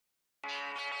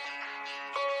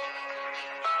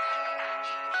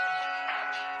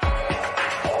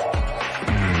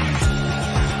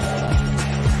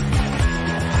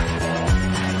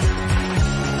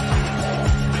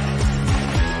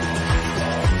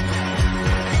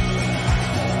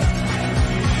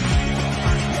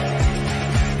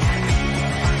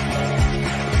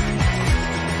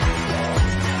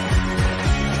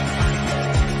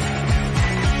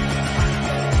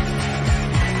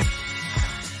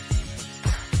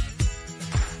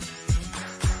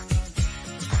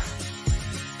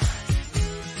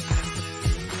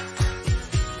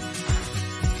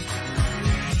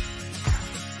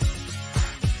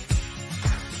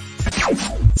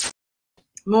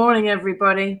Morning,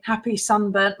 everybody. Happy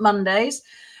Sunburnt Mondays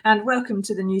and welcome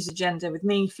to the News Agenda with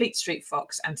me, Fleet Street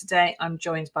Fox. And today I'm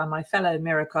joined by my fellow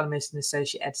Mirror columnist and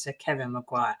associate editor, Kevin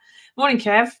Maguire. Morning,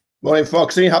 Kev. Morning,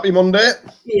 Foxy. Happy Monday.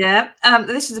 Yeah,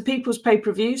 this is a People's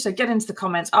Pay-Per-View, so get into the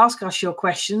comments, ask us your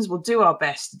questions. We'll do our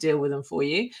best to deal with them for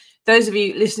you. Those of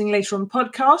you listening later on the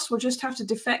podcast will just have to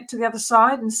defect to the other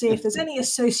side and see if there's any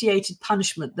associated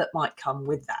punishment that might come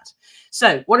with that.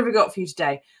 So what have we got for you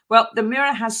today? Well, the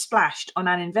Mirror has splashed on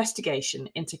an investigation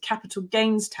into capital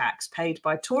gains tax paid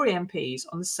by Tory MPs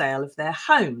on the sale of their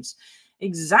homes.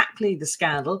 Exactly the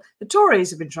scandal the Tories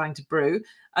have been trying to brew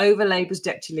over Labour's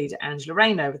Deputy Leader Angela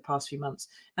Rayner over the past few months.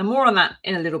 And more on that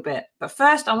in a little bit. But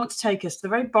first, I want to take us to the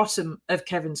very bottom of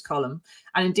Kevin's column,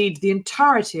 and indeed the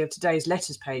entirety of today's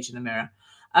letters page in the Mirror.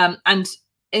 And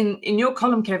in your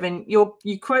column, Kevin,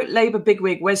 you quote Labour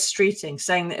bigwig Wes Streeting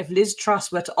saying that if Liz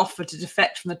Truss were to offer to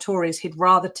defect from the Tories, he'd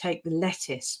rather take the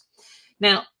lettuce.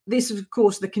 Now, this is, of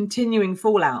course, the continuing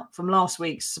fallout from last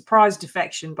week's surprise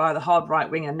defection by the hard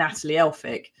right-winger Natalie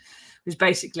Elphicke, who's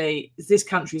basically this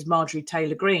country's Marjorie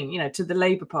Taylor Greene, to the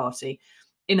Labour Party,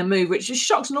 in a move which just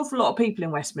shocks an awful lot of people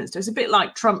in Westminster. It's a bit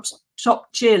like Trump's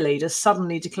top cheerleader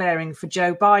suddenly declaring for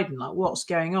Joe Biden. Like, what's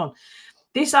going on?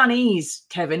 This unease,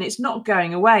 Kevin, it's not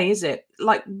going away, is it?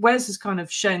 Like Wes has kind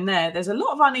of shown there's a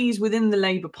lot of unease within the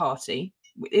Labour Party,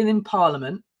 in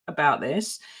Parliament about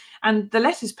this. And the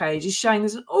letters page is showing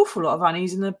there's an awful lot of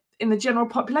unease in the general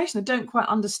population that don't quite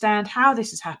understand how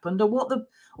this has happened or what the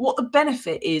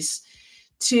benefit is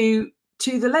to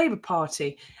the Labour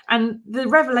Party. And the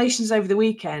revelations over the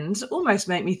weekend almost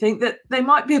make me think that they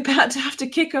might be about to have to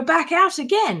kick her back out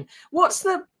again. What's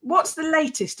the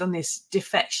latest on this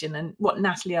defection and what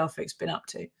Natalie Elphicke's been up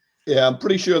to? Yeah, I'm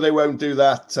pretty sure they won't do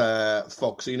that,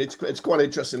 Foxy. And it's quite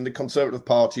interesting. The Conservative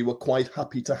Party were quite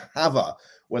happy to have her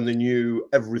when they knew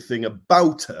everything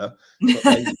about her, but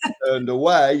they turned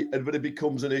away, but it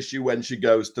becomes an issue when she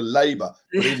goes to Labour.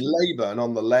 But in Labour and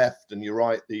on the left, and you're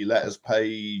right, the letters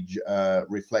page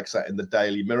reflects that in the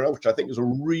Daily Mirror, which I think is a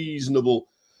reasonable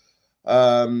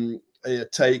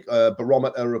take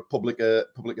barometer of public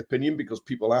opinion, because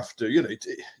people have to, you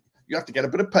have to get a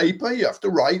bit of paper, you have to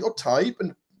write or type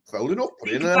and fold it up, put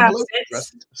it in an envelope,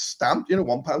 stamped,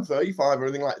 £1.35,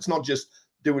 everything like that. It's not just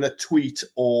doing a tweet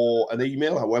or an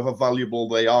email, however valuable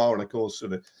they are. And of course,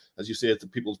 as you say, it's a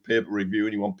people's paper review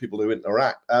and you want people to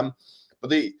interact.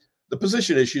 But the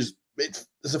position is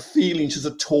there's a feeling she's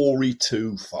a Tory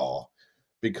too far,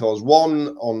 because one,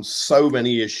 on so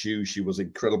many issues, she was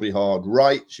incredibly hard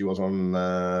right. She was on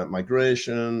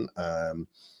migration,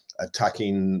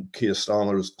 attacking Keir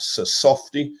Starmer as Sir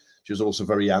Softy. She was also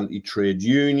very anti-trade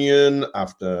union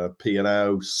after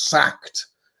P&O sacked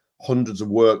hundreds of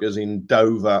workers in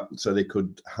Dover so they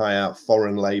could hire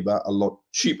foreign labour a lot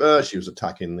cheaper. She was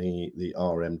attacking the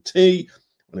RMT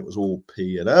when it was all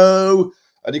P&O.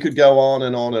 And you could go on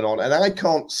and on and on. And I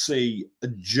can't see a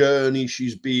journey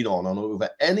she's been on over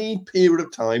any period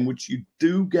of time, which you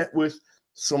do get with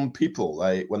some people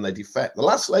when they defect. The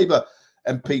last Labour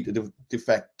MP to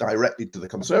defect directly to the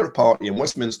Conservative Party in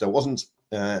Westminster wasn't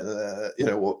recent.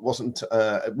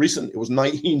 It was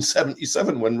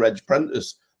 1977 when Reg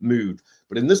Prentice moved.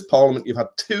 But in this Parliament, you've had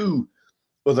two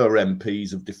other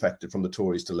MPs have defected from the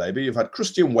Tories to Labour. You've had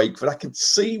Christian Wakeford. I can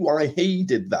see why he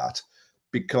did that,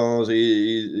 because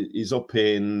he's up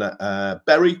in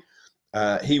Bury.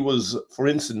 He was, for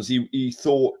instance, he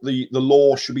thought the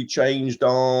law should be changed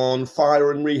on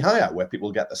fire and rehire, where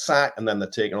people get the sack and then they're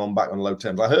taken on back on low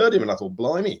terms. I heard him and I thought,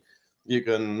 blimey, you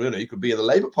could be in the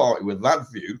Labour Party with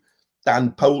that view.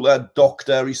 Dan Polar,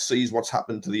 doctor, he sees what's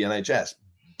happened to the NHS.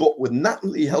 But with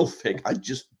Natalie Elphicke, I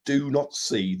just do not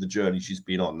see the journey she's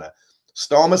been on there.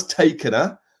 Starmer's taken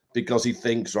her because he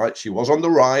thinks, right, she was on the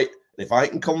right. If I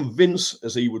can convince,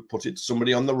 as he would put it,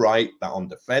 somebody on the right that on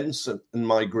defence and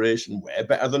migration, we're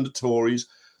better than the Tories.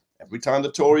 Every time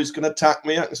the Tories can attack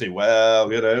me, I can say, well,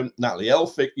 Natalie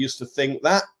Elphicke used to think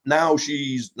that. Now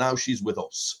she's with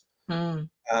us.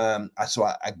 So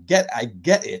I get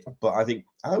it, but I think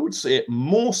I would say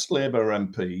most Labour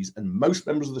MPs and most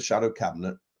members of the shadow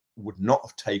cabinet would not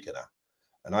have taken her.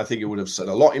 And I think it would have said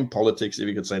a lot in politics if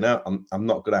he could say, no, I'm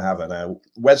not going to have her now.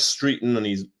 Wes Streeton and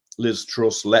his Liz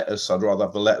Truss lettuce, I'd rather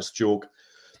have the lettuce joke.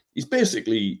 He's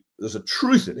basically, there's a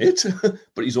truth in it,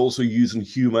 but he's also using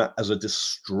humour as a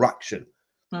distraction.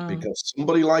 Because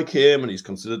somebody like him, and he's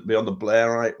considered to be on the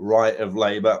Blairite right of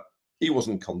Labour, he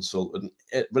wasn't consulted,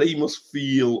 but he must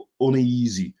feel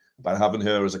uneasy about having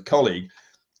her as a colleague.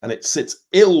 And it sits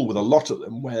ill with a lot of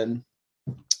them when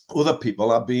other people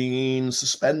are being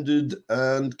suspended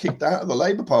and kicked out of the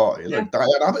Labour Party, like Diane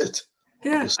Abbott.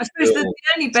 Yeah, I suppose the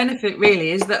only benefit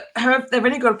really is that they've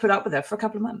only got to put up with her for a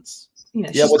couple of months. You know,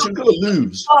 yeah, well, she's going to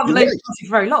lose. You're right. For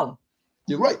very long.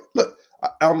 You're right. Look,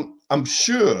 I'm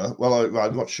sure. Well,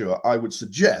 I'm not sure. I would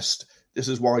suggest this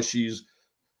is why she's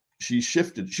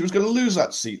shifted. She was going to lose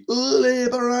that seat.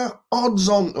 Labour are odds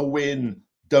on to win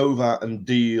Dover and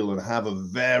Deal and have a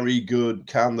very good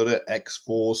candidate,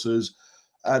 ex-forces.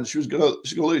 And she's gonna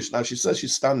lose. Now she says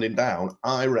she's standing down.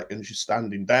 I reckon she's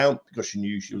standing down because she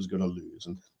knew she was going to lose.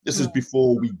 And this is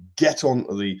before we get on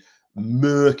to the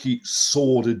murky,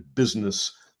 sordid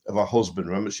business of her husband.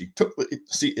 Remember, she took the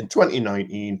seat in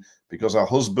 2019 because her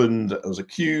husband was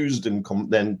accused and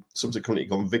then subsequently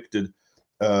convicted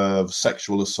of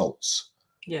sexual assaults.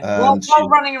 Yeah, while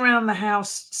running around the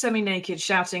house semi-naked,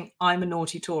 shouting, "I'm a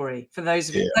naughty Tory." For those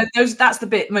of you, that's the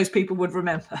bit most people would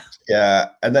remember. Yeah,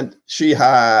 and then she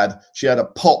had a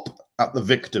pop at the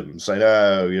victim, saying,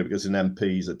 "Oh, because an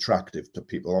MP is attractive to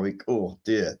people." I think, oh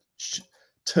dear,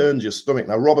 turns your stomach.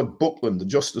 Now, Robert Buckland, the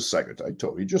Justice Secretary,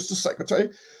 Tory Justice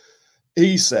Secretary,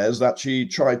 he says that she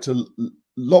tried to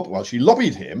she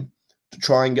lobbied him to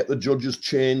try and get the judges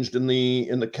changed in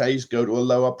the case, go to a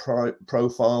lower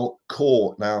profile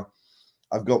court. Now,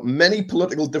 I've got many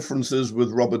political differences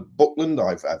with Robert Buckland.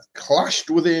 I've clashed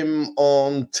with him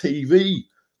on TV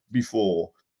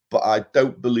before, but I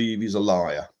don't believe he's a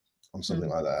liar on something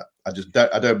like that.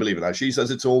 I don't believe it. Now, she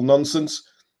says it's all nonsense,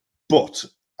 but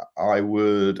I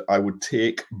would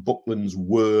take Buckland's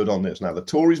word on this. Now, the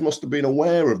Tories must have been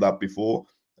aware of that before,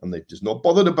 and they've just not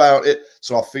bothered about it.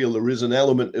 So I feel there is an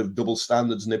element of double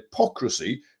standards and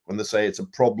hypocrisy when they say it's a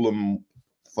problem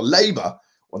for Labour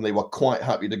when they were quite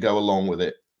happy to go along with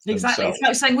it. Exactly. It's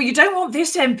like saying, well, you don't want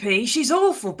this MP. She's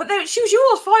awful. But she was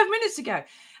yours 5 minutes ago.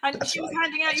 And she was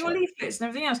handing out your leaflets and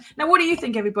everything else. Now, what do you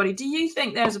think, everybody? Do you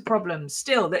think there's a problem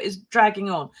still that is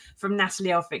dragging on from Natalie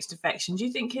Elphick's defection? Do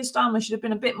you think Keir Starmer should have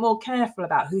been a bit more careful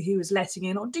about who he was letting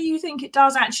in? Or do you think it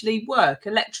does actually work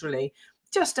electorally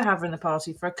just to have her in the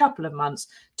party for a couple of months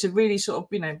to really sort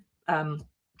of,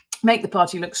 make the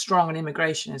party look strong on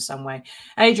immigration in some way?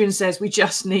 Adrian says, we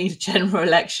just need a general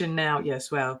election now.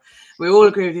 Yes, well, we all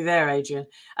agree with you there, Adrian.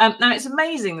 Now, it's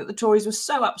amazing that the Tories were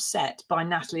so upset by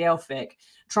Natalie Elphick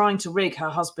trying to rig her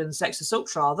husband's sex assault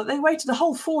trial that they waited the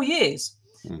whole 4 years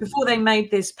before they made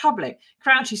this public.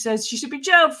 Crouchy says she should be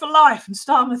jailed for life and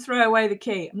Starmer throw away the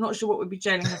key. I'm not sure what we'd be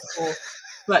jailing her for,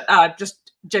 but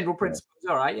just general principles.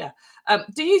 All right, yeah.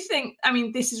 Do you think, I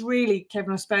mean, this is really,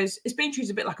 Kevin, I suppose, it's been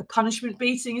treated a bit like a punishment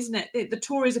beating, isn't it? The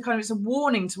Tories are it's a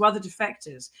warning to other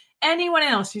defectors. Anyone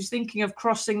else who's thinking of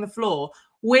crossing the floor,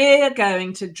 we're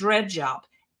going to dredge up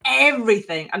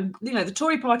everything. And, the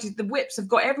Tory party, the whips have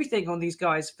got everything on these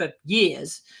guys for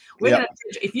years. We're going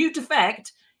to, if you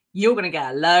defect, you're going to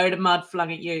get a load of mud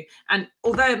flung at you. And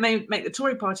although it may make the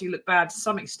Tory party look bad to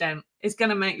some extent, it's going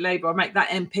to make Labour or make that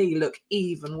MP look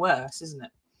even worse, isn't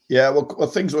it? Yeah, well,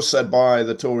 things were said by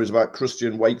the Tories about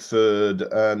Christian Wakeford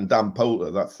and Dan Poulter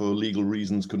that for legal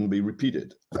reasons couldn't be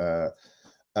repeated.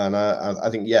 And I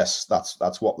think, yes,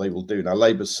 that's what they will do. Now,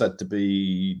 Labour's said to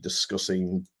be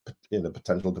discussing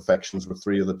potential defections with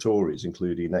 3 of the Tories,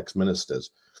 including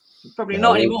ex-ministers. Probably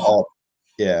not anymore.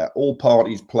 All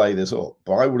parties play this up.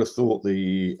 But I would have thought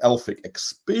the Elphick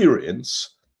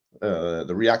experience,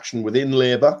 the reaction within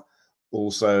Labour,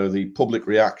 also the public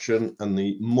reaction and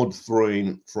the mud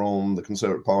throwing from the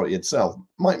Conservative Party itself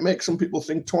might make some people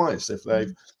think twice if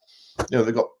they've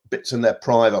got bits in their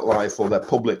private life or their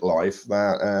public life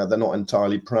that they're not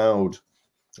entirely proud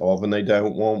of and they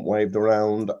don't want waved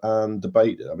around and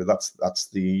debated. I mean, that's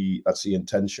the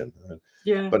intention.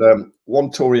 Yeah. But one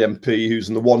Tory MP who's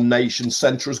in the One Nation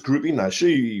centrist grouping now,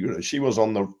 she was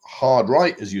on the hard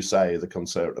right, as you say, the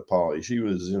Conservative Party. She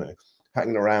was,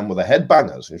 hanging around with the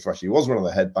headbangers. In fact, he was one of the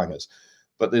headbangers.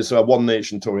 But there's a One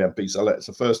Nation Tory MP, so it's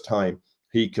the first time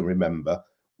he can remember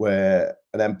where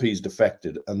an MP's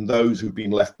defected and those who've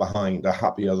been left behind are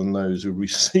happier than those who are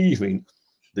receiving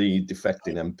the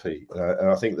defecting MP. And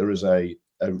I think there is a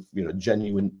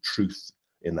genuine truth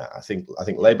in that. I think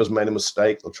Labour's made a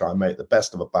mistake. They'll try and make the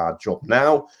best of a bad job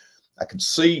now. I can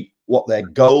see what their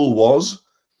goal was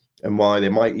and why they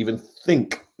might even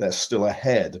think they're still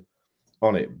ahead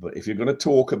on it. But if you're going to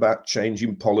talk about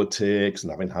changing politics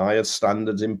and having higher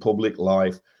standards in public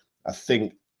life, I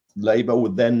think Labour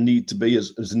would then need to be,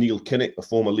 as Neil Kinnock, the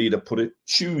former leader, put it,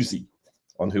 choosy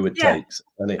on who it takes.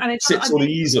 And it sits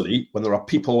uneasily when there are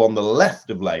people on the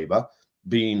left of Labour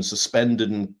being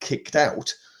suspended and kicked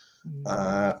out,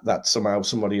 that somehow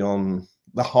somebody on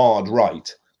the hard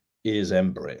right is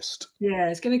embraced. Yeah,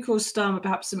 it's going to cause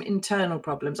perhaps some internal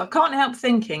problems. I can't help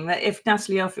thinking that if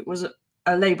Natalie Elphicke was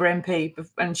a Labour MP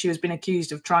and she was being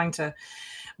accused of trying to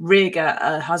rig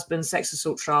a husband's sex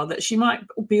assault trial, that she might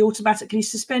be automatically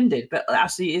suspended, but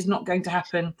absolutely is not going to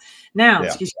happen now.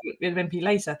 Excuse me, MP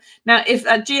later. Now, if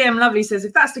GM Lovely says,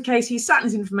 if that's the case, he sat in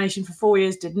his information for 4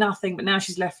 years, did nothing, but now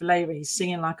she's left for Labour, he's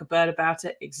singing like a bird about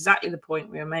it. Exactly the point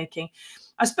we are making.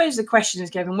 I suppose the question is,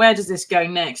 Kevin, where does this go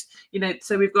next? You know,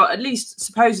 so we've got at least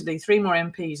supposedly 3 more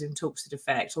MPs in talks to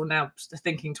defect, or now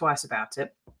thinking twice about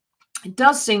it. It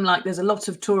does seem like there's a lot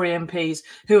of Tory MPs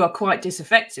who are quite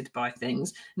disaffected by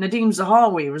things. Nadeem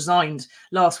Zahawi resigned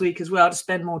last week as well to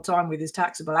spend more time with his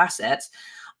taxable assets.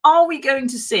 Are we going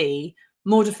to see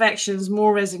more defections,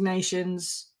 more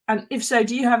resignations? And if so,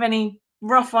 do you have any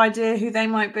rough idea who they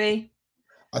might be?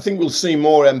 I think we'll see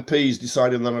more MPs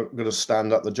deciding they're not going to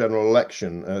stand at the general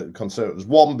election, Conservatives.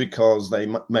 One, because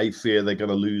they may fear they're going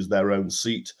to lose their own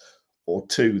seat, or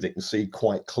two, they can see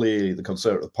quite clearly the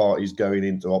Conservative Party is going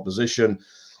into opposition.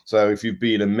 So if you've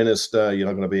been a minister, you're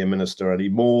not going to be a minister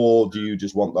anymore. Do you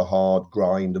just want the hard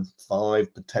grind of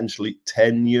 5, potentially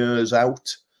 10 years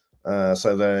out?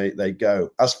 So they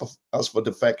go. As for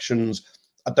defections,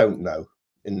 I don't know.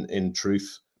 In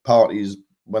truth, parties,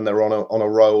 when they're on a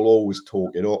roll, always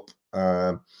talk it up.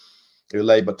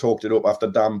 Labour talked it up after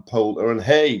Dan Poulter, and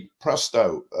hey,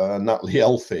 presto, Natalie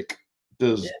Elphicke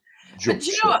does. But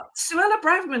do you know what? Suella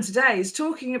Braverman today is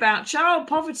talking about child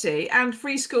poverty and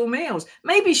free school meals.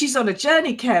 Maybe she's on a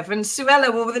journey, Kev, and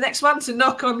Suella will be the next one to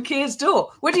knock on Keir's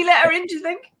door. Would he let her in, do you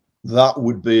think? That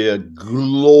would be a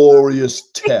glorious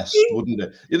test, wouldn't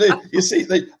it? You see,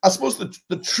 I suppose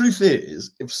the truth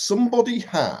is, if somebody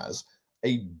has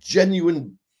a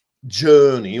genuine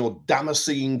journey or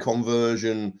Damascene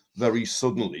conversion very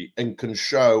suddenly and can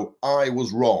show I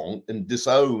was wrong and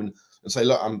disown and say,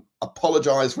 look, I'm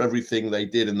apologize for everything they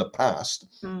did in the past.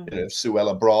 You know, if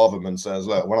Suella Braverman says,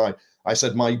 look, when I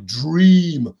said my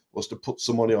dream was to put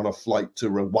somebody on a flight to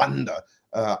Rwanda,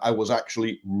 I was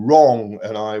actually wrong,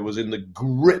 and I was in the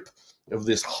grip of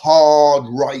this hard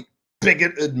right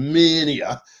bigoted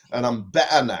mania, and I'm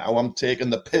better now. I'm taking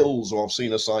the pills, or I've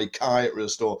seen a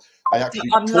psychiatrist, or I actually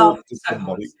talked to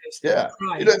somebody. Yeah,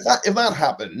 you know, if that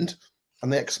happened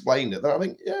and they explained it, then I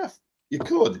think, yeah, you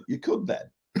could then.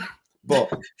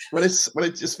 But when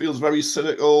it just feels very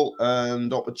cynical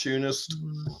and opportunist,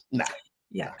 nah.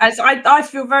 Yeah, as I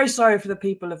feel very sorry for the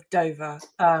people of Dover,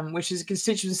 which is a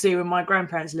constituency where my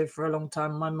grandparents lived for a long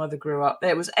time. My mother grew up.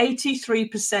 There was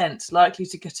 83% likely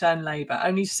to turn Labour,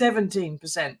 only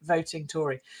 17% voting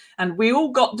Tory, and we all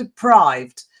got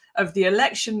deprived of the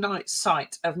election night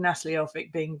sight of Natalie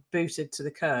Elphicke being booted to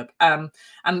the curb. And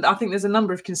I think there's a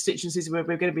number of constituencies where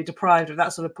we're going to be deprived of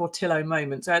that sort of Portillo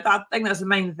moment. So I think that's the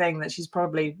main thing that she's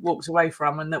probably walked away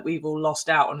from and that we've all lost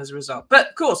out on as a result. But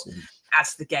of course,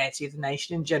 adds to the gaiety of the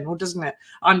nation in general, doesn't it?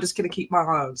 I'm just going to keep my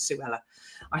eye on Suella.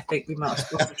 I think we might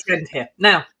have lost the trend here.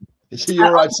 Now, is she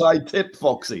your right side tip,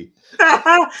 Foxy?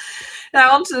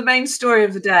 Now, on to the main story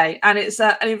of the day, and it's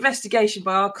an investigation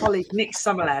by our colleague Nick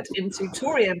Summerlad into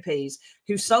Tory MPs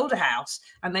who sold a house,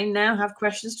 and they now have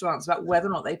questions to answer about whether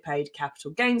or not they paid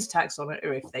capital gains tax on it,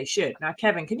 or if they should. Now,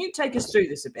 Kevin, can you take us through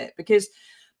this a bit? Because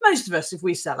most of us, if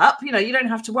we sell up, you know, you don't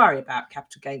have to worry about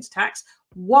capital gains tax.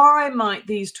 Why might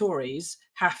these Tories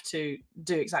have to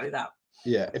do exactly that?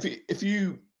 Yeah, if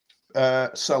you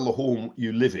sell the home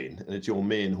you live in and it's your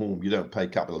main home, you don't pay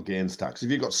capital gains tax.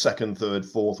 If you've got second, third,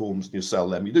 fourth homes and you sell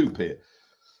them, you do pay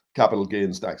capital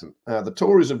gains tax. The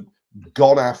Tories have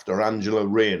gone after Angela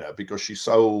Rayner because she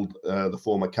sold the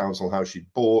former council house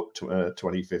she'd bought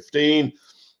 2015,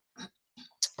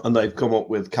 and they've come up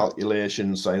with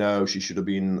calculations saying, oh, she should have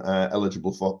been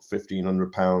eligible for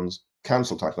 £1,500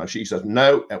 council tax. Now she says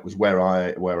no, it was where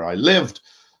I lived.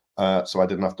 So I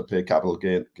didn't have to pay capital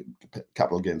gain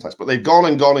tax. But they've gone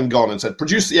and said,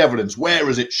 produce the evidence. Where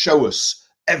is it? Show us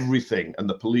everything. And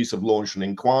the police have launched an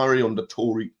inquiry under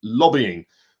Tory lobbying.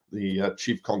 The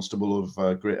Chief Constable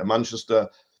of Greater Manchester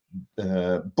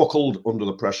buckled under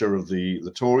the pressure of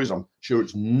the Tories. I'm sure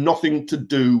it's nothing to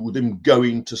do with him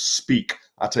going to speak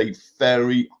at a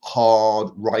very hard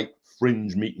right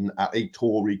fringe meeting at a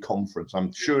Tory conference.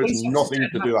 I'm sure it's nothing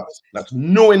to do with that. That's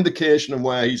no indication of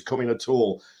where he's coming at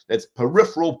all. It's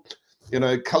peripheral, you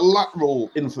know, collateral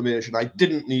information I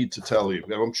didn't need to tell you.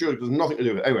 I'm sure there's nothing to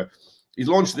do with it. Anyway, he's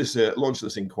launched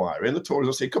this inquiry, and the Tories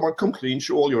will say, come on, come clean,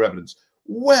 show all your evidence.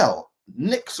 Well,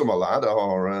 Nick Summerlad,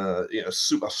 our you know,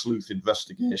 super sleuth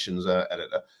investigations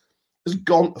editor, has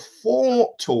gone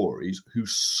 4 Tories who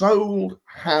sold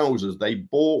houses they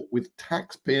bought with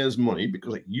taxpayers' money,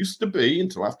 because it used to be,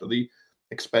 until after the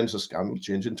expenses scandal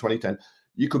changed in 2010,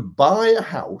 you could buy a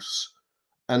house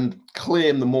and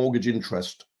claim the mortgage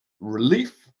interest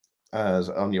relief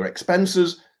as on your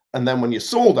expenses, and then when you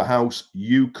sold the house,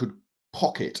 you could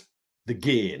pocket the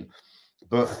gain.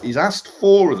 But he's asked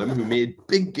 4 of them who made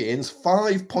big gains,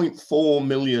 5.4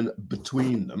 million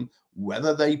between them,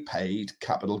 whether they paid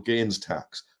capital gains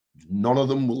tax. None of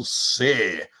them will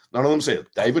say. None of them say.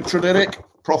 David Trederick,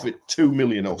 profit 2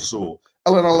 million or so.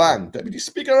 Eleanor Lang, Deputy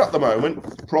Speaker at the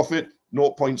moment, profit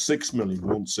 0.6 million,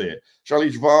 won't say it.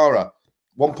 Shailesh Vara,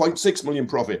 1.6 million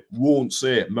profit, won't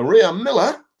say it. Maria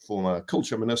Miller, former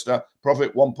Culture Minister,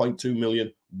 profit 1.2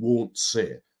 million, won't say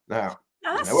it. Now,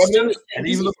 and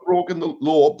even they've broken the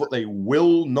law, but they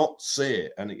will not say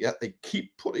it. And yet they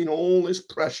keep putting all this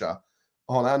pressure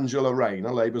on Angela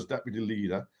Rayner, Labour's deputy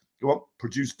leader. Go on,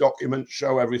 produce documents,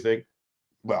 show everything.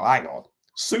 Well, hang on.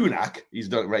 Sunak, he's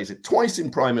done raise it twice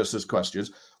in Prime Minister's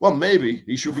questions. Well, maybe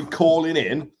he should be calling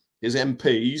in his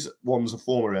MPs, one's a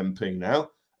former MP now,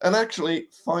 and actually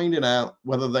finding out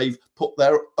whether they've put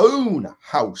their own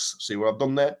house, see what I've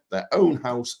done there? Their own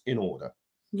house in order.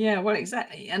 Yeah, well,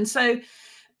 exactly. And so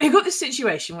you've got this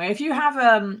situation where if you have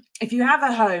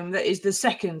a home that is the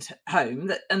second home,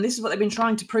 that, and this is what they've been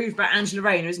trying to prove about Angela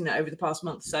Rayner, isn't it, over the past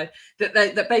month? So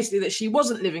that basically that she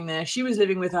wasn't living there, she was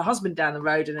living with her husband down the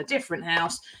road in a different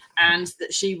house, and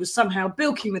that she was somehow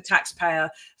bilking the taxpayer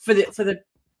for the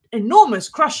enormous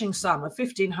crushing sum of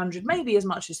 £1,500, maybe as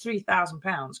much as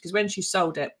 £3,000, because when she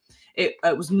sold it, it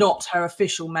was not her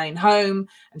official main home,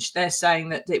 and they're saying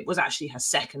that it was actually her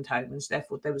second home, and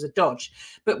therefore there was a dodge.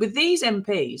 But with these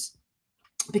MPs,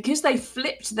 because they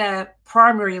flipped their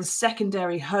primary and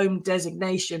secondary home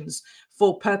designations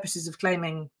for purposes of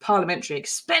claiming parliamentary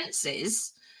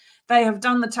expenses, they have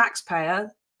done the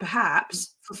taxpayer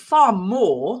perhaps for far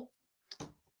more,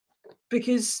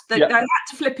 because they had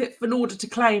to flip it in order to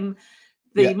claim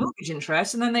the mortgage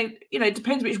interest, and then they, you know, it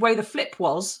depends which way the flip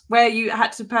was, where you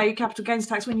had to pay capital gains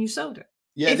tax when you sold it.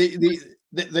 Yeah,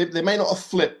 they may not have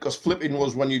flipped, because flipping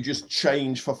was when you just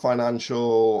change for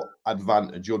financial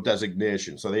advantage your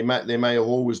designation. So they may have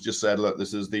always just said, look,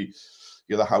 this is the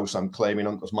house I'm claiming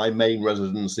on because my main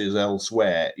residence is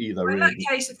elsewhere. Either well, in that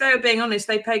case, if they were being honest,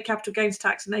 they paid capital gains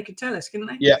tax and they could tell us, couldn't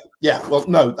they? Yeah. Well,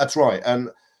 no, that's right. And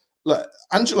look,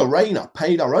 Angela Rayner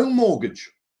paid her own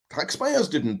mortgage. Taxpayers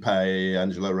didn't pay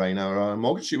Angela Rayner her own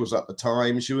mortgage. She was, at the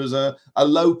time, she was a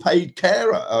low-paid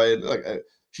carer.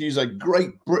 She's a great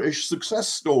British success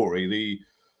story.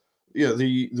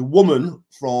 The woman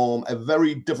from a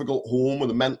very difficult home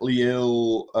with a mentally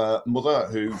ill mother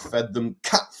who fed them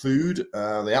cat food.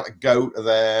 They had to go to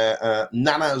their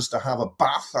nanas to have a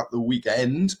bath at the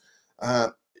weekend.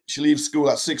 She leaves school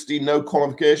at 16, no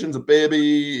qualifications, a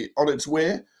baby on its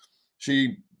way.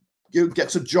 She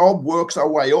gets a job, works her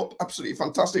way up, absolutely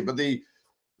fantastic. But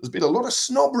there's been a lot of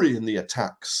snobbery in the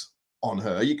attacks on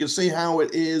her. You can see how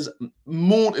it is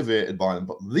motivated by them.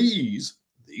 But these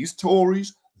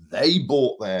Tories, they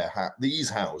bought their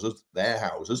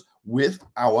houses with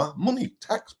our money,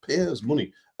 taxpayers'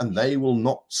 money, and they will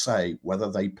not say whether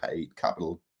they paid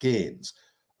capital gains.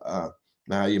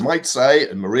 Now, you might say,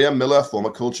 and Maria Miller,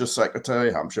 former Culture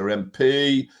Secretary, Hampshire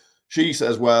MP, she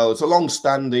says, well, it's a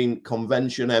long-standing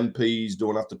convention. MPs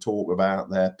don't have to talk about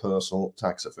their personal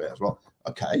tax affairs. Well,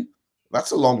 okay,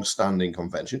 that's a long-standing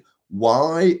convention.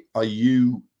 Why are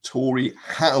you Tory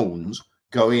hounds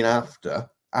going after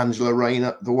Angela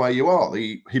Rayner the way you are?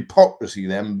 The hypocrisy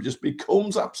then just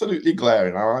becomes absolutely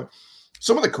glaring. All right?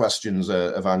 Some of the questions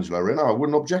of Angela Rayner I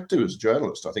wouldn't object to as a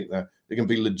journalist. I think they can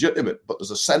be legitimate, but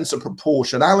there's a sense of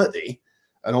proportionality.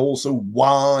 And also,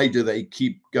 why do they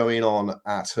keep going on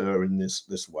at her in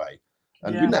this way?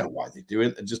 And we know why they do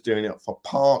it. They're just doing it for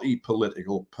party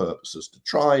political purposes, to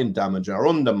try and damage her,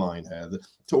 undermine her. The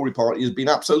Tory party has been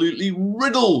absolutely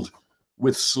riddled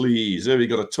with sleaze. Here we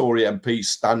got a Tory MP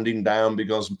standing down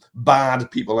because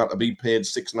bad people had to be paid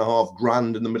 $6.5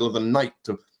 grand in the middle of the night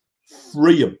to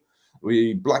free them.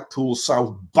 The Blackpool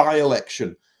South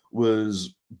by-election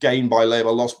was gained by Labour,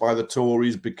 lost by the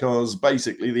Tories, because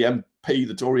basically the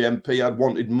Tory MP had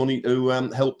wanted money to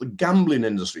help the gambling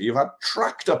industry. You've had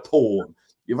tractor porn,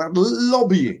 you've had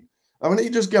lobbying, I mean,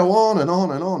 you just go on and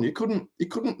on and on. You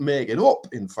couldn't make it up.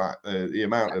 In fact, the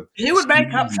amount of who would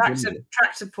make up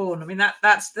tractor porn? I mean,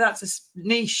 that's a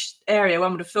niche area.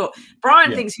 One would have thought.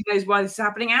 Brian thinks he knows why this is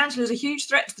happening. Angela's a huge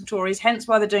threat to the Tories, hence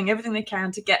why they're doing everything they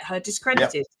can to get her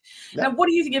discredited. Now, what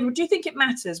do you think? Do you think it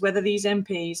matters whether these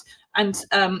MPs and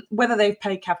whether they've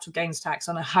paid capital gains tax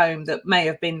on a home that may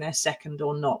have been their second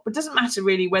or not? But it doesn't matter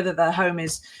really whether the home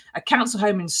is a council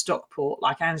home in Stockport,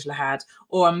 like Angela had,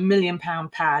 or a £1 million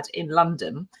pad in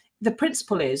London. The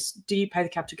principle is, do you pay the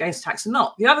capital gains tax or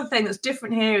not? The other thing that's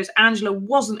different here is Angela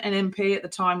wasn't an MP at the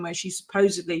time where she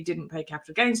supposedly didn't pay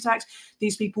capital gains tax.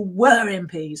 These people were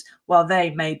MPs while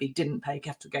they maybe didn't pay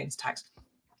capital gains tax.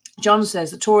 John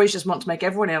says the Tories just want to make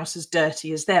everyone else as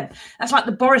dirty as them. That's like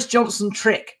the Boris Johnson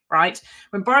trick, right?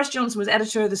 When Boris Johnson was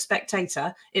editor of The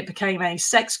Spectator, it became a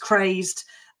sex-crazed,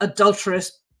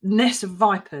 adulterous nest of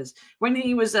vipers. When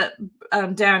he was at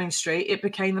Downing Street, it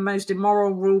became the most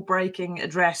immoral, rule-breaking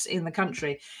address in the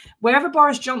country. Wherever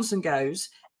Boris Johnson goes,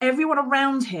 everyone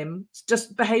around him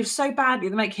just behaves so badly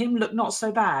they make him look not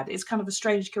so bad. It's kind of a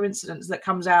strange coincidence that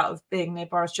comes out of being near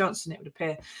Boris Johnson, it would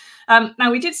appear. Now,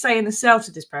 we did say in the cell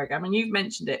to this programme, and you've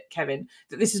mentioned it, Kevin,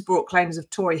 that this has brought claims of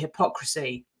Tory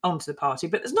hypocrisy onto the party,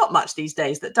 but there's not much these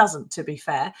days that doesn't, to be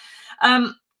fair.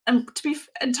 And to be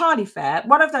entirely fair,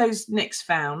 one of those Nicks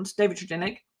found, David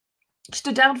Tredynick,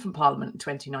 stood down from Parliament in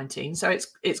 2019, so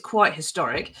it's quite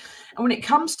historic. And when it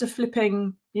comes to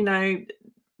flipping, you know,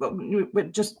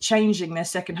 just changing their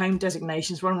second home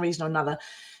designations for one reason or another,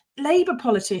 Labour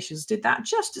politicians did that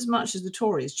just as much as the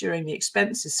Tories during the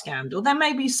expenses scandal. There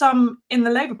may be some in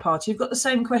the Labour Party who've got the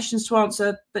same questions to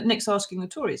answer that Nick's asking the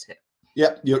Tories here.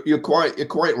 Yeah, you're quite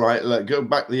right. Like, go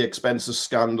back to the expenses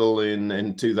scandal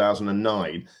in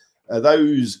 2009.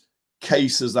 Those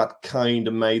cases that kind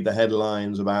of made the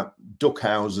headlines about duck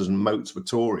houses and moats were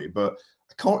Tory, but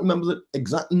I can't remember the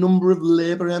exact number of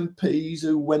Labour MPs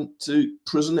who went to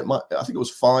prison. I think it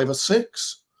was 5 or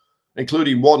 6,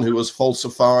 including one who was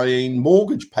falsifying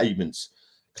mortgage payments.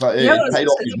 He paid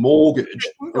off his mortgage.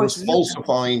 It was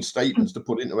falsifying statements to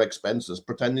put into expenses,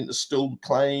 pretending to still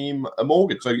claim a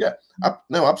mortgage. So yeah,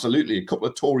 no, absolutely. A couple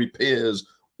of Tory peers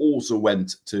also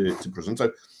went to prison.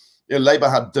 So you know, Labour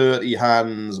had dirty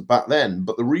hands back then.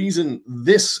 But the reason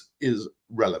this is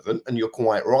relevant, and you're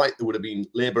quite right, there would have been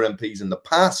Labour MPs in the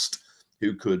past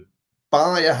who could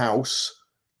buy a house,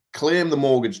 claim the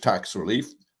mortgage tax relief,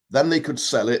 then they could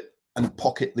sell it and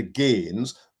pocket the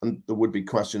gains. And there would be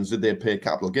questions, did they pay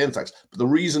capital gains tax? But the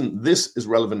reason this is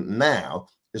relevant now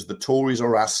is the Tories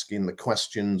are asking the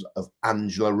questions of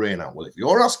Angela Rayner. Well, if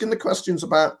you're asking the questions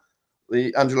about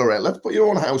the Angela Rayner, let's put your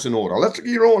own house in order. Let's look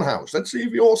at your own house. Let's see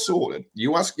if you're sorted.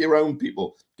 You ask your own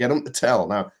people, get them to tell.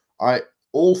 Now,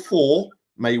 all 4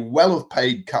 may well have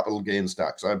paid capital gains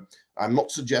tax. I'm not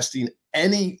suggesting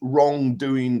any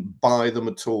wrongdoing by them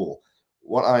at all.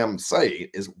 What I am saying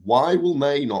is, why will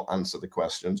they not answer the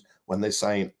questions when they're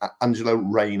saying Angela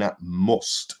Rayner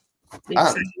must?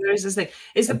 Exactly. There is this thing.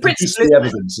 It's the produce the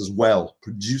evidence as well.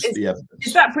 Produce the evidence.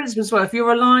 It's that principle as well. If you're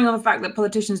relying on the fact that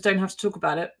politicians don't have to talk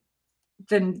about it,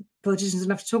 then politicians don't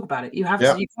have to talk about it. You have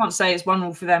to. You can't say it's one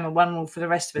rule for them and one rule for the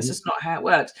rest of us. That's not how it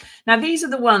works. Now, these are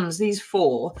the ones, these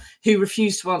 4, who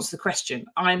refuse to answer the question.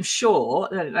 I'm sure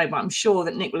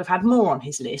that Nick will have had more on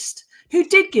his list who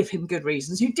did give him good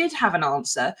reasons, who did have an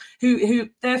answer, who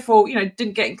therefore, you know,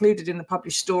 didn't get included in the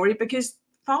published story because,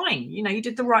 fine, you know, you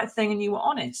did the right thing and you were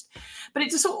honest. But it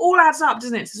just sort of all adds up,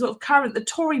 doesn't it? It's the sort of the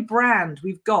Tory brand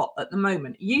we've got at the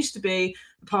moment. It used to be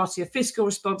the party of fiscal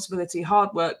responsibility,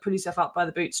 hard work, pull yourself up by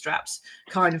the bootstraps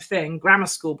kind of thing, grammar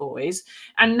school boys.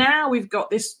 And now we've got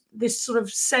this sort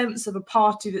of sense of a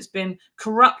party that's been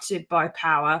corrupted by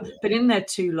power, been in there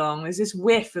too long. There's this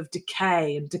whiff of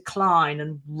decay and decline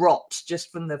and rot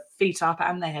just from the feet up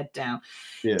and their head down.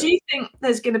 Yeah. Do you think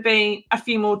there's going to be a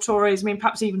few more Tories, I mean,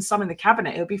 perhaps even some in the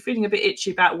cabinet, who'll be feeling a bit itchy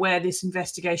about where this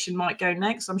investigation might go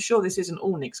next? I'm sure this isn't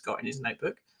all Nick's got in his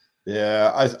notebook.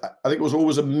 Yeah, I think it was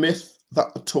always a myth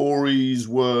that the Tories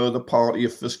were the party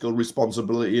of fiscal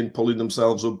responsibility and pulling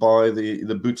themselves up by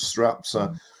the bootstraps.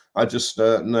 I just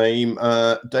name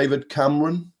David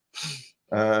Cameron,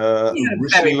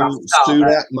 Rishi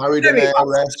Sunak, married an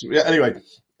heiress. Yeah, anyway,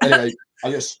 I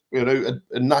just, you know,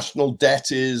 a national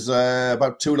debt is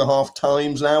about 2.5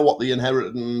 times now what they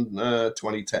inherited in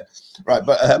 2010. Right,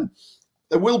 but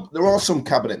there are some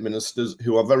cabinet ministers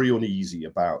who are very uneasy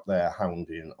about their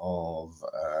hounding of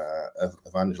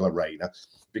Angela Rayner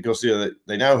because, you know,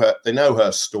 they know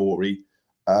her story.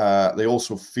 They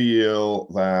also feel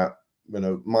that, you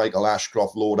know, Michael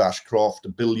Ashcroft, Lord Ashcroft, a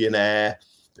billionaire,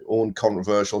 owned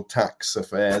controversial tax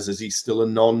affairs. Is he still a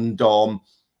non-dom?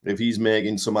 If he's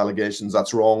making some allegations,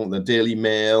 that's wrong. The Daily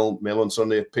Mail on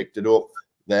Sunday have picked it up.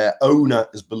 Their owner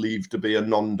is believed to be a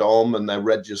non-dom, and they're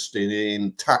registered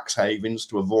in tax havens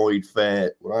to avoid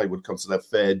what I would consider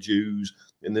fair dues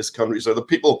in this country. So the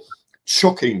people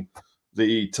chucking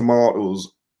the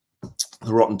tomatoes,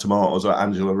 the rotten tomatoes at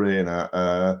Angela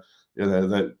Rayner, you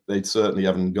know, they certainly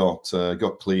haven't got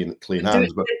clean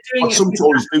hands. But what some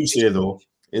Tories do say, though,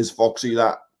 is, Foxy,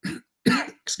 that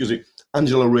excuse me,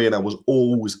 Angela Rayner was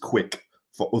always quick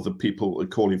for other people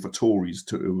calling for Tories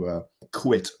to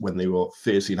quit when they were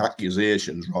facing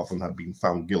accusations rather than had been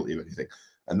found guilty of anything,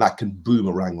 and that can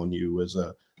boomerang on you as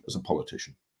a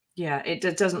politician. Yeah,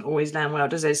 it doesn't always land well,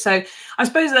 does it? So I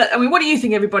suppose that, I mean, what do you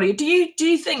think, everybody? Do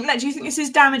you think this is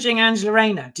damaging Angela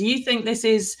Rayner? Do you think this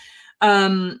is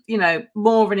you know,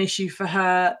 more of an issue for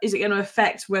her? Is it going to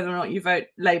affect whether or not you vote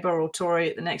Labour or Tory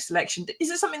at the next election?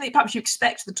 Is it something that perhaps you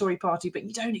expect the Tory party, but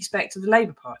you don't expect of the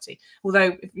Labour party?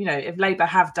 Although, you know, if Labour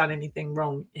have done anything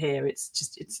wrong here, it's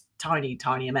tiny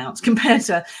amounts compared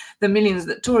to the millions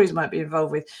that Tories might be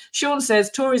involved with. Sean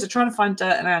says Tories are trying to find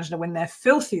dirt in Angela when they're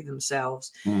filthy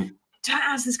themselves. It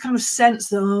has this kind of sense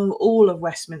that all of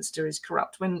Westminster is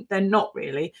corrupt, when they're not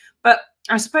really. But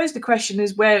I suppose the question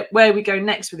is where we go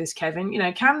next with this, Kevin. You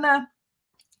know, can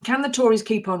the Tories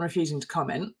keep on refusing to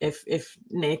comment if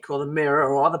Nick or the Mirror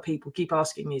or other people keep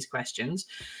asking these questions?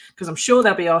 Because I'm sure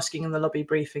they'll be asking in the lobby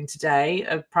briefing today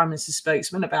a Prime Minister's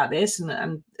spokesman about this,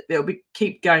 and it'll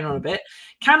keep going on a bit.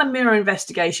 Can a Mirror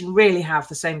investigation really have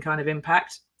the same kind of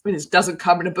impact? I mean, this doesn't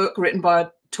come in a book written by a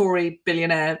Tory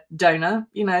billionaire donor.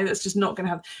 You know, that's just not going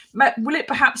to have. Will it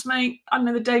perhaps make, I don't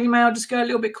know, the Daily Mail just go a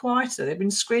little bit quieter? They've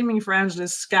been screaming for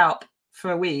Angela's scalp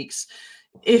for weeks.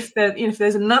 If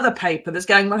there's another paper that's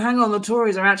going, well, hang on, the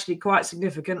Tories are actually quite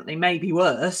significantly maybe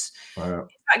worse, is that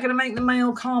going to make the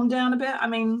Mail calm down a bit? I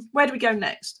mean, where do we go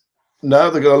next? No,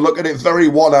 they're going to look at it very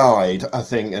one-eyed, I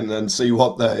think, and then see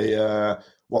what they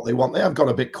want. They have got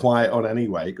a bit quiet on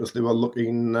anyway, because they were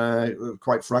looking,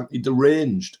 quite frankly,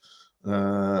 deranged.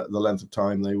 The length of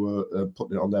time they were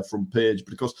putting it on their front page,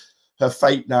 because her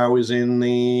fate now is in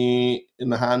the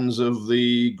hands of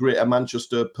the Greater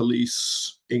Manchester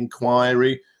Police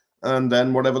inquiry, and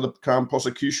then whatever the Crown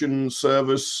Prosecution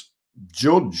Service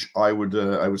judge, I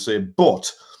would say.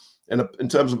 But in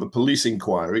terms of a police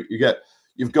inquiry,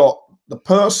 you've got the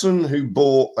person who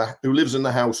lives in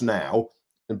the house now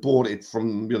and bought it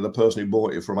from, you know, the person who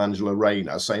bought it from Angela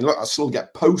Rayner, saying, look, I still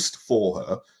get post for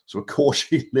her. So of course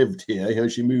she lived here. You know,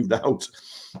 she moved out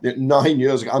 9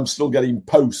 years ago. I'm still getting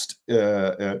post for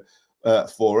her.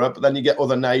 But then you get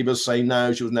other neighbours saying,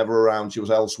 no, she was never around. She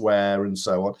was elsewhere, and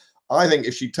so on. I think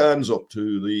if she turns up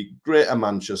to the Greater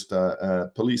Manchester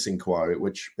police inquiry,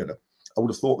 which, you know, I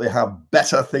would have thought they have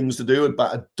better things to do,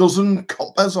 about a dozen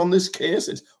coppers on this case.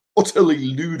 It's utterly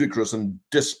ludicrous and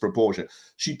disproportionate.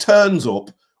 She turns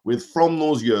up with, from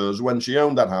those years when she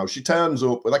owned that house, she turns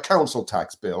up with a council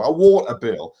tax bill, a water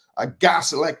bill, a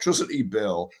gas electricity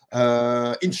bill,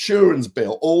 insurance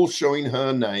bill, all showing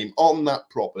her name on that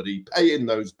property, paying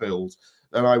those bills.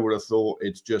 Then I would have thought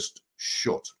it's just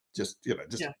shut. Just, you know,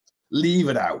 just leave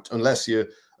it out, unless you're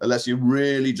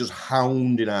really just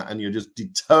hounding at and you're just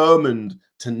determined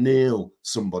to nail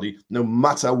somebody, no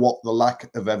matter what the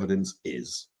lack of evidence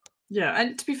is. Yeah,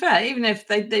 and to be fair, even if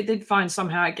they did find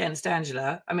somehow against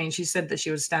Angela, I mean, she said that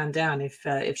she would stand down if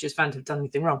she was found to have done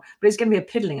anything wrong, but it's going to be a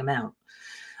piddling amount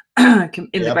in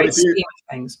the great scheme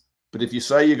of things. But if you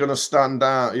say you're going to stand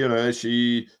down, you know,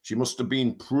 she must have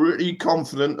been pretty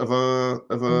confident of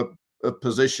a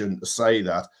position to say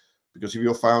that, because if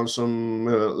you're found some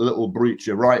little breach,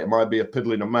 you're right, it might be a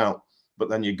piddling amount, but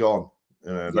then you're gone.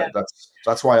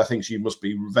 That's why I think she must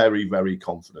be very, very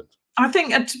confident. I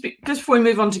think, just before we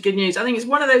move on to good news, I think it's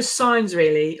one of those signs,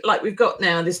 really, like we've got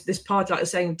now, this party, like I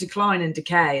was saying, decline and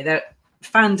decay. They're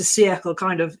fin de siècle,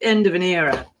 kind of end of an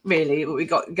era, really, what we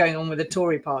got going on with the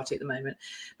Tory party at the moment.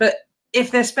 But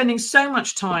if they're spending so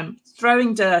much time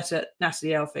throwing dirt at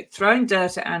Natalie Elphicke, throwing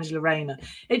dirt at Angela Rayner,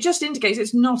 it just indicates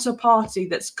it's not a party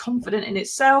that's confident in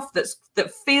itself,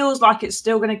 that feels like it's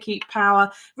still going to keep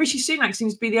power. Rishi Sunak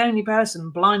seems to be the only person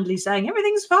blindly saying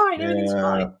everything's fine, everything's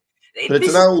fine. But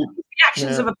it's an old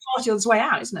reactions of a party on its way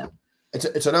out, isn't it?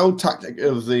 It's an old tactic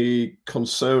of the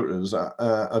Conservatives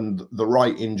and the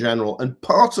right in general, and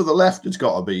part of the left. It's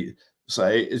got to be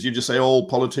is you just say all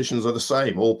politicians are the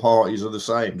same, all parties are the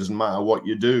same, doesn't matter what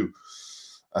you do.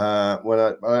 When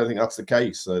I don't think that's the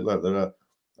case. I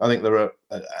think there are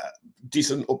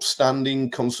decent,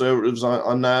 upstanding Conservatives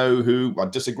I know who I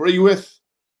disagree with,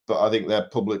 but I think they're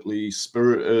publicly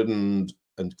spirited and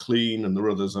clean, and the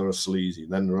others are sleazy.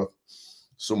 And then there are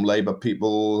some Labour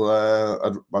people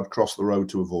I'd cross the road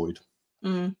to avoid.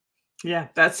 Yeah,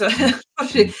 that's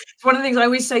it's one of the things I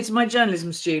always say to my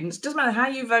journalism students. Doesn't matter how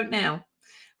you vote now.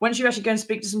 Once you actually go and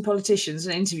speak to some politicians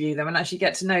and interview them and actually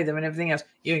get to know them and everything else,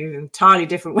 you're an entirely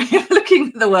different way of looking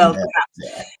at the world.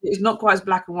 It's not quite as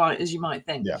black and white as you might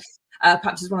think.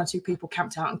 Perhaps there's one or two people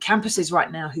camped out on campuses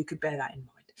right now who could bear that in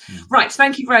mind. Right,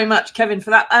 thank you very much, Kevin,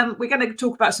 for that. We're going to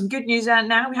talk about some good news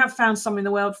now. We have found some in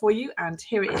the world for you, and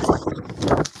here it is.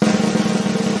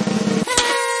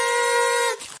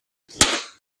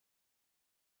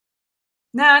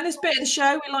 Now, in this bit of the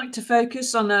show, we like to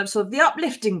focus on sort of the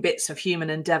uplifting bits of human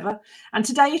endeavour. And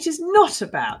today it is not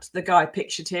about the guy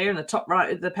pictured here in the top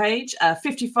right of the page,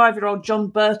 55-year-old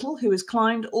John Birtle, who has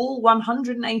climbed all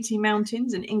 180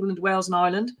 mountains in England, Wales and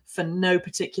Ireland for no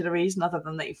particular reason other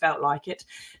than that he felt like it.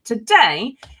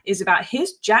 Today is about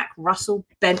his Jack Russell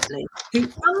Bentley, who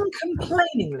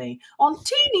uncomplainingly, on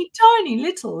teeny tiny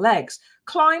little legs,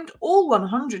 climbed all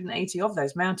 180 of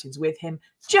those mountains with him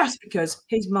just because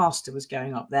his master was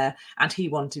going up there and he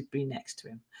wanted to be next to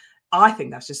him. I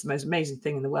think that's just the most amazing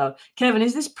thing in the world. Kevin,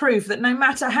 is this proof that no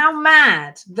matter how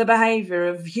mad the behaviour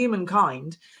of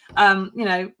humankind, you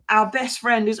know, our best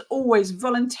friend is always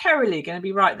voluntarily going to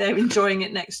be right there enjoying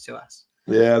it next to us?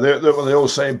 Yeah, they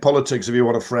always say in politics, if you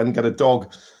want a friend, get a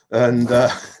dog. And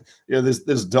you know,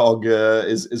 this dog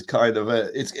is kind of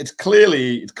it's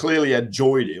clearly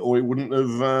enjoyed it, or he wouldn't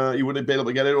have been able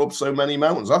to get it up so many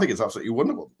mountains. I think it's absolutely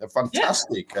wonderful. They're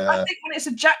fantastic. I think when it's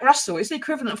a Jack Russell, it's the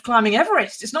equivalent of climbing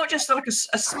Everest. It's not just like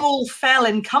a small fell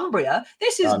in Cumbria.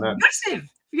 This is massive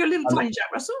for your little tiny Jack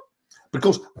Russell.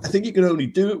 Because I think you can only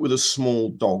do it with a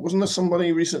small dog. Wasn't there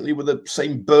somebody recently with a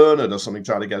St. Bernard or something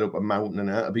trying to get up a mountain and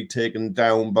had to be taken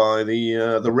down by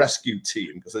the rescue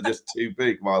team because they're just too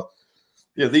big? Well,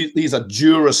 yeah, these are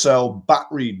Duracell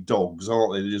battery dogs,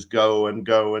 aren't they? They just go and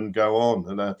go and go on.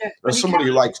 And as somebody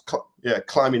who likes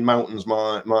climbing mountains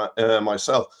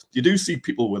myself, you do see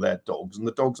people with their dogs, and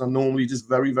the dogs are normally just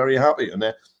very, very happy. And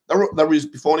there is,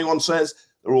 before anyone says,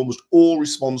 they're almost all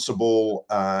responsible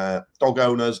dog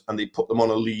owners, and they put them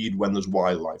on a lead when there's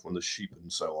wildlife, when there's sheep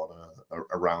and so on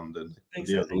around in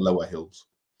the lower hills.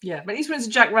 Yeah, but at least when it's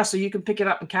a Jack Russell, you can pick it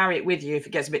up and carry it with you if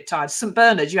it gets a bit tired. St.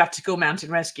 Bernard, you have to call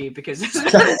mountain rescue because so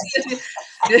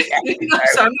I'm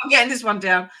not getting this one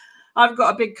down. I've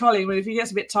got a big collie where if he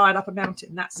gets a bit tired up a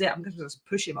mountain, that's it. I'm going to just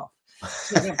push him off.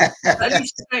 At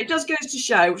least it just goes to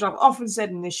show, which I've often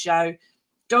said in this show,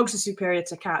 dogs are superior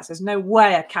to cats. There's no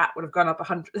way a cat would have gone up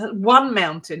one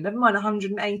mountain, never mind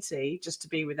 180, just to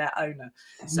be with their owner.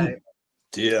 So,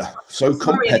 dear, so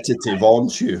competitive,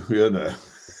 aren't you? You know.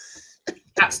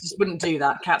 Cats just wouldn't do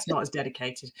that. Cat's not as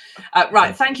dedicated.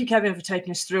 Right. Thank you, Kevin, for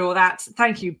taking us through all that.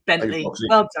 Thank you, Bentley.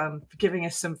 Well done for giving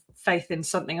us some faith in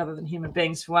something other than human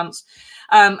beings for once.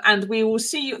 And we will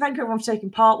see you. Thank you, everyone, for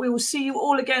taking part. We will see you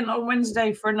all again on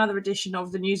Wednesday for another edition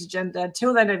of the News Agenda.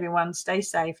 Until then, everyone, stay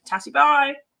safe. Tatty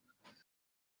bye.